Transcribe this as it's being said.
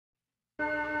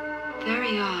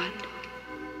Very odd.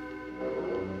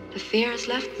 The fear has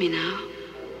left me now.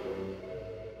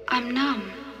 I'm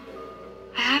numb.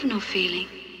 I have no feeling.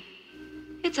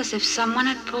 It's as if someone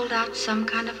had pulled out some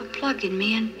kind of a plug in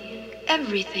me and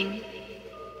everything,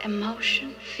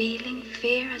 emotion, feeling,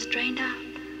 fear has drained out.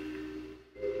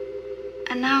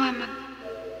 And now I'm a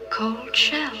cold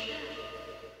shell.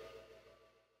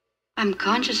 I'm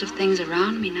conscious of things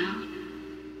around me now.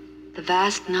 The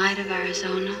vast night of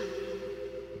Arizona,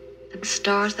 the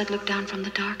stars that look down from the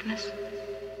darkness.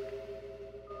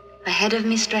 Ahead of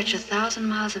me stretch 1,000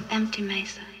 miles of empty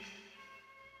mesa.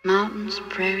 Mountains,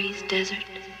 prairies, desert.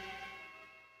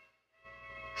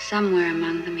 Somewhere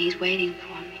among them he's waiting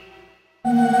for me.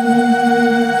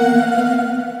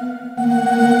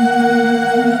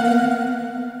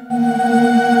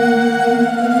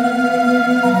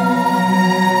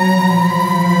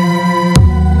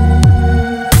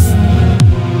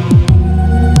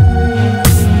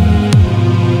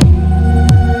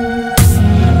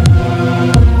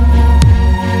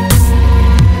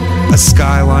 A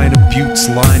skyline of buttes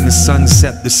line the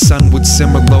sunset. The sun would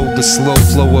simmer low, the slow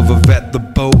flow of a vet. The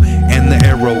bow and the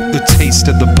arrow, the taste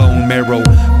of the bone marrow.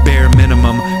 Bare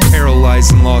minimum,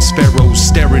 paralyzing lost pharaohs,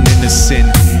 staring into sin.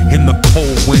 In the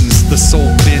cold winds, the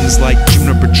soul bends like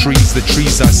juniper trees. The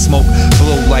trees I smoke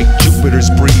blow like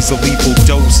Jupiter's breeze. A lethal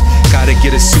dose, gotta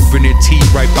get a souvenir tea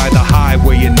right by the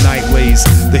highway at night lays.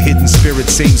 The hidden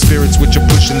spirits, same spirits which are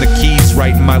pushing the keys,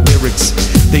 writing my lyrics.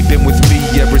 They've been with me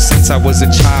ever since I was a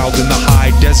child. In the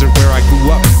high desert where I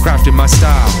grew up, crafting my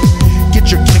style. Get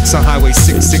your kicks on Highway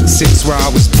 666 where I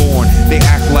was born. They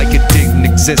act like it didn't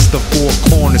exist. The four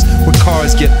corners where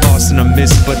cars get lost in a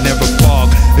mist but never fog.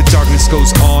 The darkness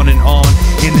goes on and on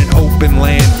in an open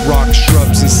land. Rocks,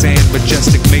 shrubs and sand,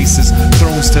 majestic mesas.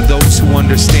 Thrones to those who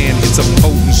understand. It's a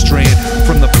potent strand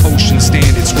from the potion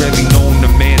stand. It's rarely known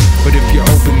to man, but if you're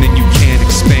open then you can't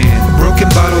expand. Broken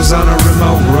bottles on a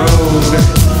remote road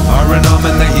are an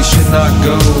omen that you should not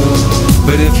go.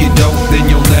 But if you don't, then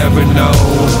you'll never know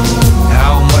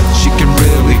how much you can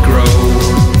really grow.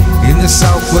 In the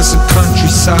southwestern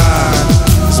countryside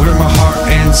is where my heart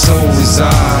and soul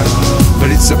reside.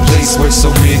 But it's a place where so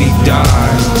many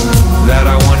die that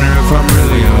I wonder if I'm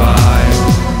really alive.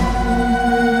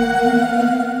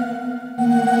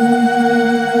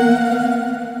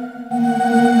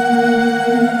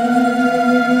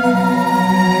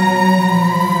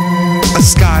 A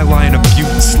skyline of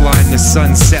buttes line the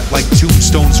sunset like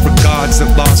tombstones for gods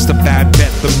that lost a bad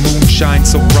bet. The moon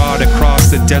shines so broad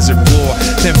across the desert floor.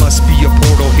 There must be a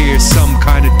portal here, some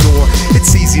kind of door.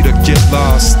 It's easy to get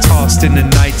lost, tossed in the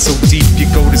night so deep you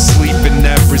go to sleep and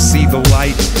never see the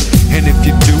light. And if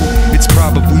you do, it's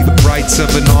probably the brights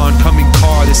of an oncoming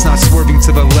car that's not swerving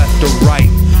to the left or right.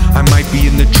 I might be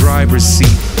in the driver's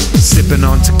seat, sipping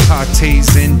on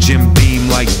Tecate's and Jim Beam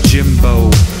like Jimbo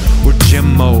or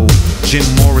Jimmo, Jim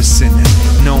Morrison,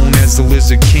 known as the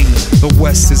Lizard King. The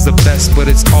West is the best, but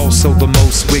it's also the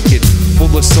most wicked.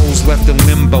 Full of souls left in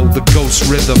limbo, the ghost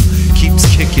rhythm keeps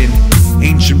kicking.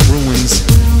 Ancient ruins,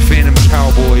 phantom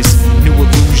cowboys, new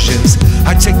illusions.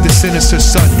 I take the sinister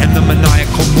sun and the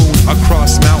maniacal moon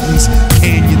across mountains,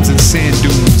 canyons and sand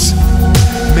dunes.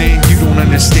 Man, you don't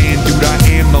understand, dude, I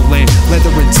am the land.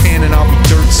 Leather and tan and I'll be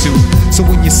dirt soon. So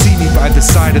when you see me by the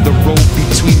side of the road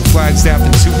between Flagstaff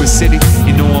and Tuba City,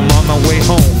 you know I'm on my way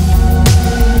home.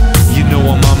 You know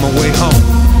I'm on my way home.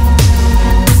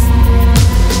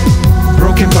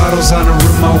 Broken bottles on a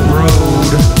remote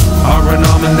road are an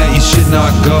omen that you should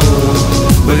not go.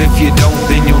 But if you don't,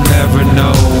 then you'll never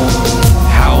know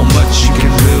how much you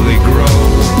can really grow.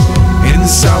 In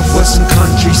the southwestern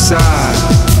countryside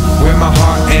where my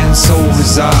heart and soul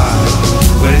reside,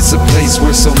 but it's a place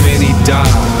where so many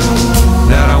die.